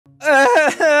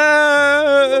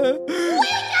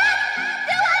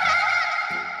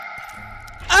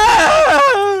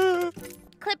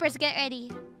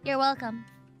welcome.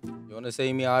 You wanna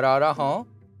say me ARA ARA, huh?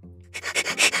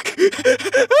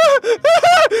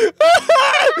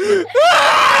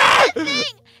 The thing!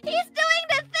 He's doing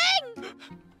the thing!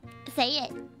 Say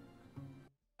it.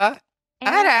 ARA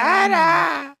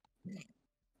ARA!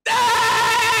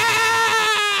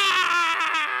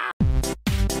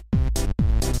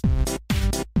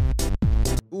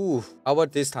 Ooh, how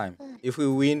about this time? If we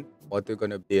win, what we're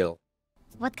gonna build?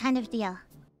 What kind of deal?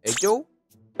 Echo?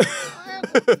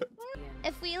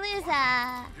 If we lose,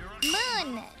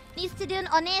 Moon needs to do an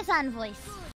One-san voice.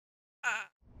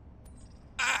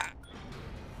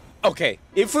 Okay,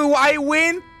 if I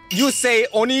win, you say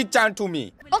Oni-chan to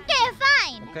me. Okay,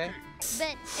 fine. Okay?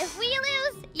 But if we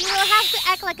lose, you will have to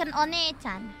act like an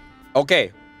One-chan.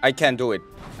 Okay, I can do it.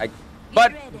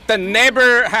 But the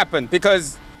never happened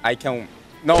because I can.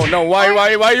 No,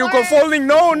 why you go falling?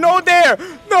 No, there,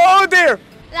 no there.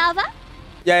 Lava?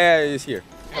 Yeah, it's here.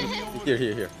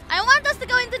 Here. I want us to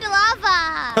go into the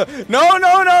lava. No.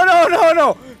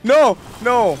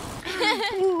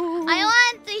 I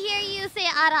want to hear you say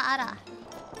ARA ARA.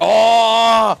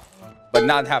 Oh, but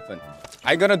not happen.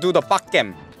 I gonna do the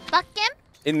bakkem. Bakkem?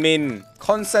 It mean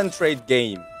concentrate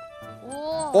game,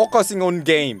 Oh. focusing on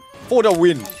game for the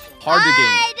win. Hard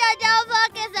game.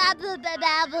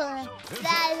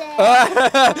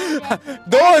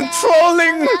 Don't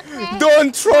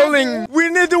trolling. We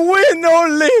need to win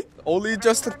only. Ollie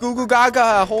just Gugu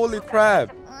Gaga. Holy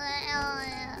crap.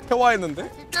 좋아했는데?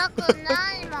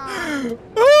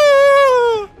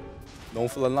 No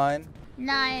full line.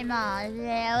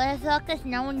 let's focus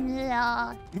no.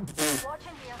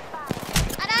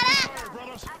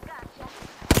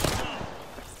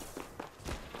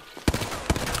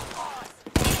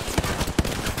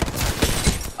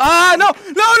 Ah, no.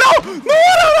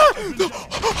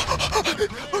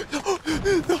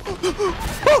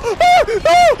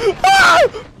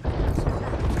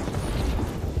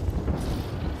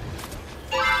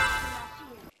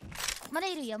ま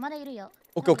だいるよ.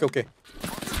 Okay.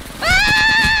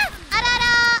 ARA.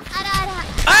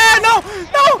 Ah, no.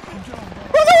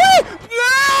 Run away.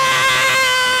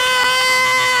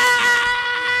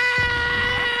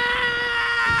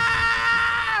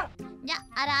 Ja,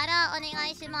 ARA お願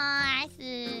いします.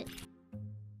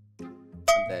 I'm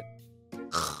dead.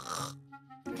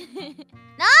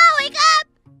 No, wake up!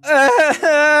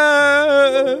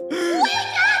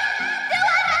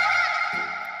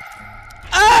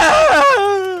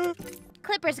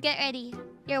 Clippers, get ready.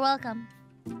 You're welcome.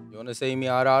 You wanna say me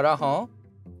ARA ARA, huh?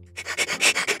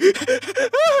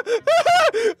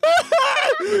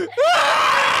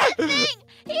 The thing!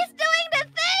 He's doing the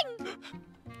thing!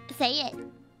 Say it.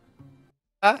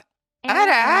 ARA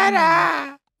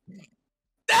ARA!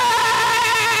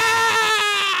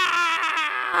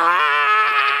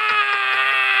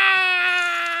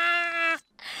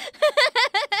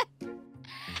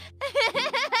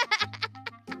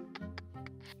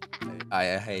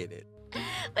 I hate it.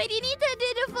 But you need to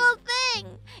do the full thing.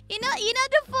 You know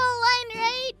the full line,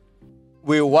 right?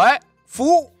 Wait, what?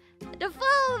 Full? The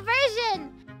full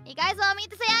version. You guys want me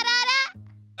to say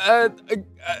ARA?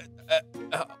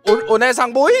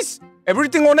 Onesang boys?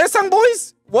 Everything Onesang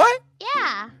boys? What?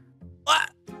 Yeah.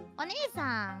 What?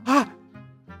 One-san. Do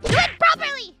it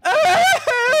properly.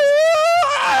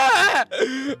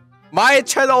 My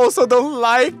channel also don't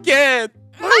like it.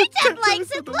 My chat likes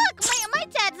it. Look, my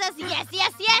chat says yes.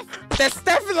 That's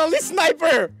definitely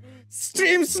sniper.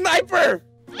 Stream sniper.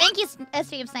 Thank you,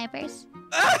 stream snipers.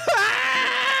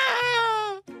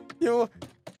 You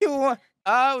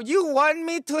want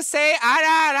me to say ARA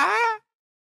ARA?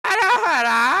 ARA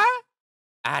ARA?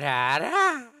 ARA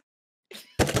ARA?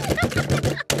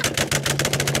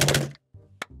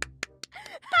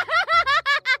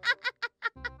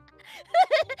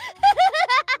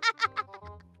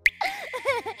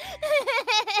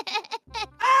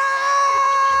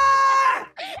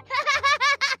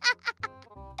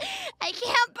 I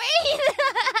can't breathe.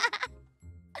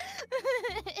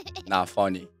 Not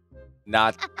funny.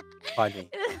 Not funny.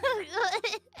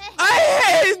 I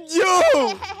hate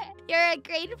you! You're a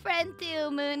great friend too,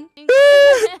 Moon.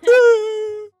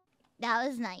 That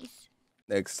was nice.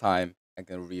 Next time, I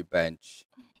can revenge.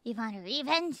 You want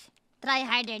revenge? Try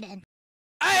harder then.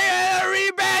 I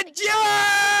revenge you!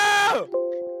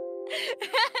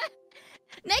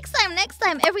 Next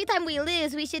time, every time we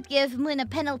lose, we should give Moon a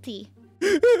penalty.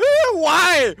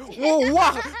 Why?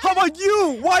 Why? How about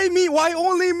you? Why me? Why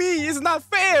only me? It's not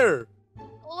fair.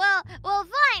 Well,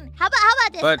 fine. How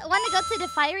about this? But I want to go to the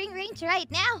firing range right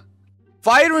now.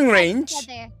 Firing range?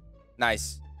 Together.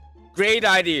 Nice. Great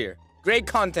idea. Great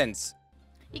contents.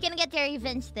 You can get your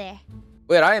revenge there.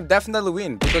 Wait, I am definitely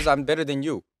win because I'm better than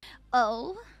you.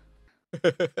 Oh. Is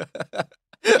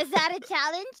that a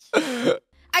challenge?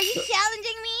 Are you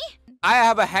challenging me? I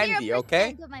have a 0% handy,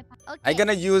 okay? of my okay. I'm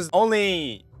gonna use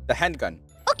only the handgun.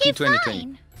 Okay,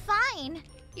 P2020. fine.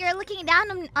 You're looking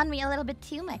down on me a little bit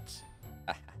too much.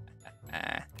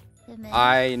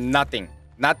 Nothing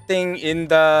in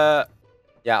the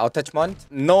attachment.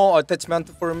 No attachment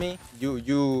for me.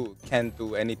 You can't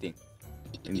do anything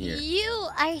in here. You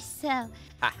are so.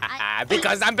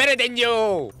 Because I'm better than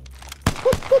you.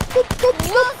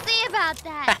 We'll see about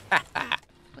that.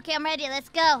 Okay, I'm ready. Let's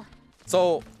go.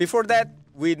 So before that,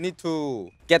 we need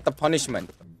to get the punishment.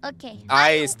 Okay.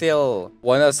 I still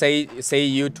wanna say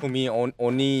you to me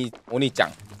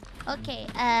Oni-chan. Okay.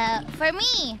 For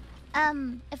me,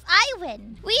 if I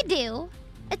win, we do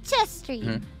a chess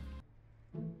stream.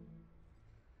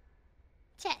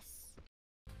 Chess.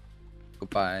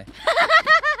 Goodbye.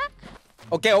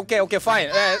 Okay,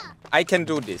 fine. I can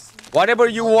do this. Whatever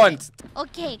you want.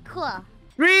 Okay, cool.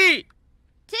 3,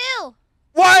 2.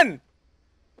 1,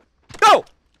 go!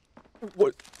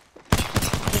 What?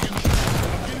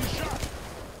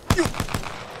 You.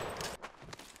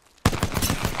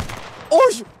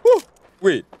 Oh,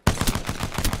 wait.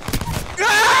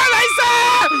 Ah, Lisa!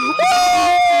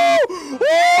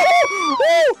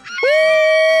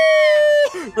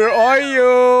 Where are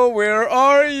you? Where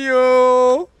are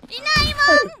you?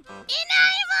 Inaimong!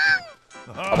 Inaimong!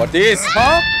 How about this,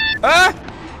 huh? Huh?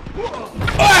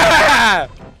 Ah!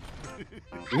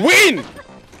 Win!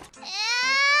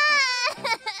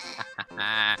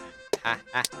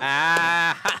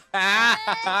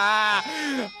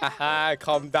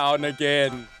 Calm down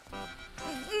again.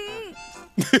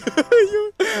 I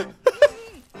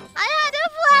had a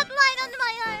flat line on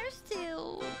my arms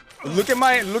too. Look at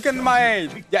my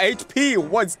HP.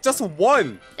 What's just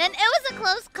 1? Then it was a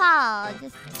close call.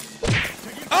 Just...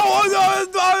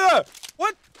 Oh,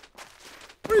 what?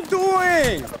 What are you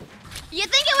doing? You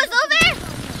think it was over?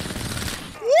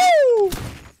 Woo!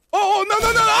 Oh, no,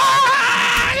 no, no!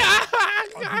 Ah!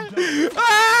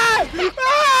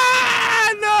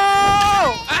 No!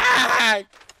 Ah!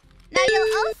 Now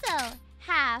you'll also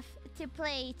have to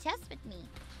play chess with me.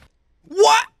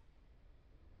 What?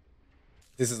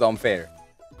 This is unfair.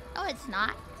 Oh, it's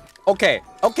not. Okay.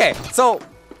 So,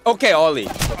 Ollie.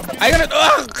 I'm gonna.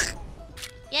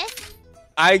 Yes?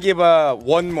 I give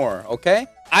one more, okay?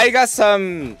 I got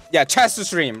some chess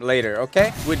stream later,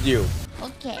 okay? With you.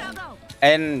 Okay.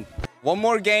 And one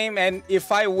more game, and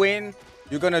if I win,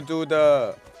 you're gonna do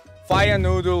the fire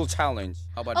noodle challenge.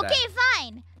 How about that? Okay,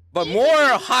 fine. But You more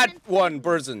can do hot one.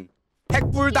 version.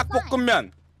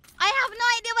 핵불닭볶음면. I have no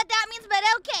idea what that means, but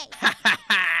okay.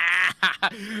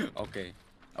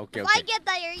 Okay. Why get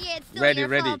that? It's still Ready, your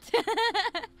ready. fault.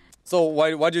 So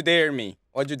why'd you dare me?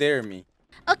 Why'd you dare me?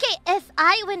 Okay, if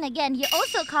I win again, you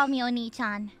also call me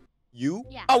Oni-chan. You?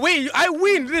 Yeah. Oh wait, I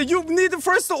win. You need the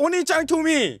first Oni-chan to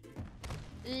me.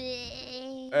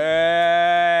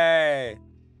 Hey.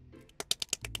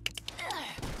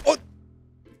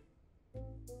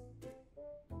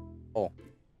 Oh.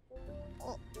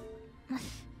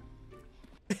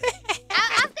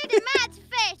 After the match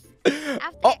first.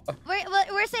 After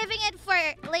we're saving it for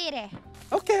later.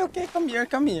 Okay. Come here.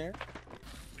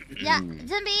 자,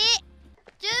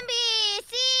 준비,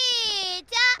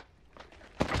 시작.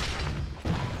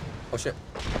 Oh shit.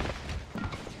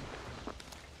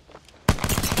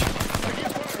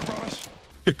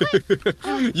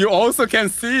 You also can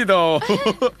see though.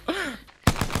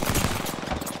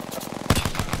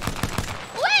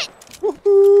 What?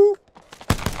 Woohoo!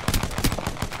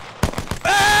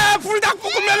 아,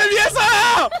 불닭볶음면을 위해서!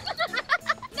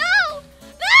 No!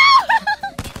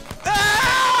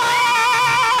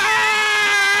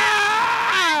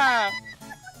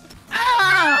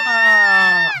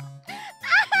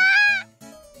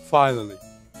 Finally,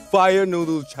 fire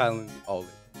noodle challenge, Ollie.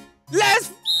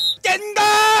 Let's get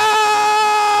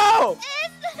go!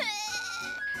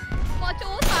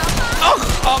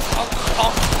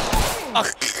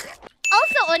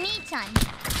 Also, Oni-chan.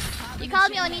 You call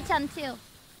me Oni-chan too.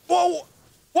 Whoa!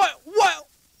 What? Why?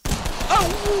 I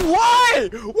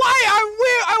won!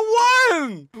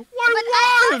 Why But won? I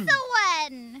also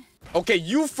won. Okay,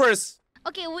 you first.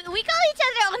 Okay, we call each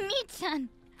other Oni-chan.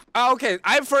 Okay,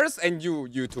 I first and you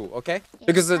two, okay? Yeah,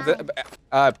 Because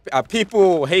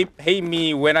people hate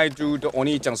me when I do the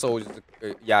Oni-chan, so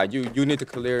you need to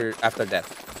clear after that.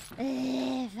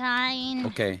 Fine.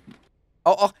 Okay.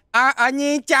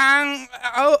 Oni-chan.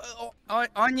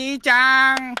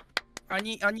 Oni-chan.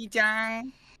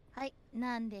 Oni-chan. はい、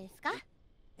何ですか？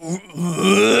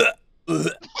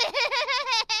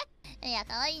いや、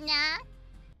可愛いな。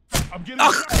I'm getting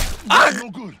shot. No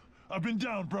good. I've been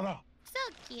down, brother. So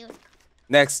cute.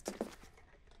 Next.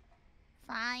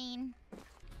 Fine.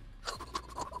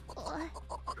 Oh.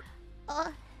 Oh.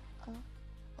 Oh.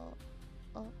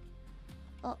 Oh.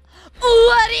 Oh.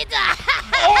 What is that?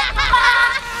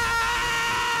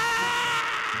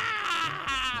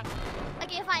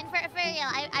 Okay, fine. For real.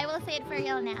 I will say it for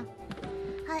real now.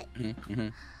 Hi.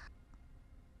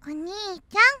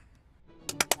 Oni-chan?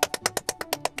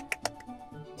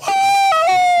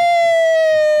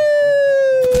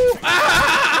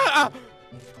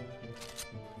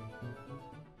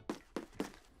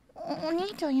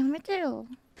 Oni-chan, やめてよ。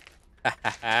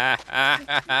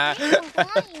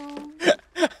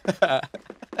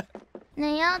ね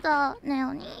え、やだ。ねえ、お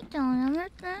兄ちゃん、やめ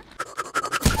て。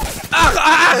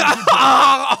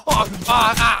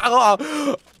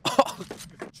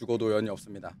죽어도 연이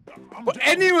없습니다. But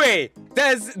anyway,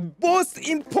 the most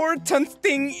important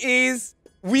thing is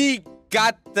we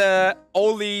got the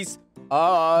Ollie's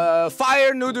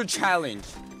fire noodle challenge.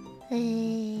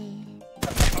 Why?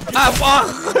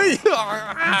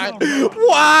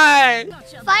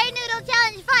 Fire noodle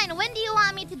challenge, fine. When do you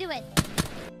want me to do it?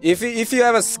 If you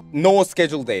have a no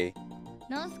schedule day.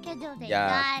 No schedule day.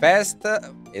 Yeah, best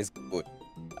is good.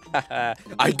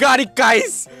 I got it,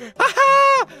 guys.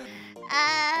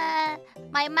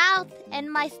 My mouth and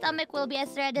my stomach will be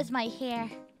as red as my hair.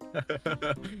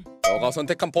 너가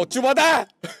선택한 버추바다.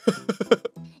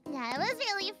 Yeah, it was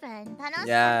really fun.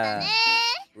 Yeah.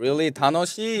 Really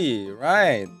Tanoshi,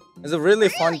 right? It's a really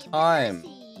fun time.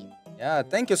 Yeah,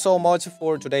 thank you so much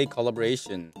for today's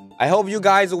collaboration. I hope you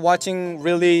guys are watching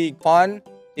really fun.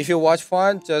 If you watch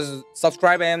fun, just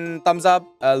subscribe and thumbs up.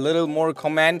 A little more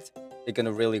comment. It's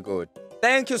gonna really good.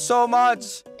 Thank you so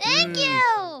much. Thank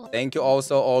you. Thank you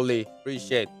also, Ollie.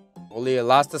 Appreciate. Ollie,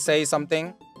 last to say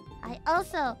something? I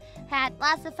also had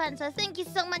lots of fun, so thank you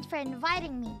so much for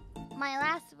inviting me. My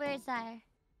last words are...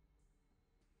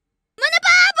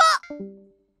 Manababo!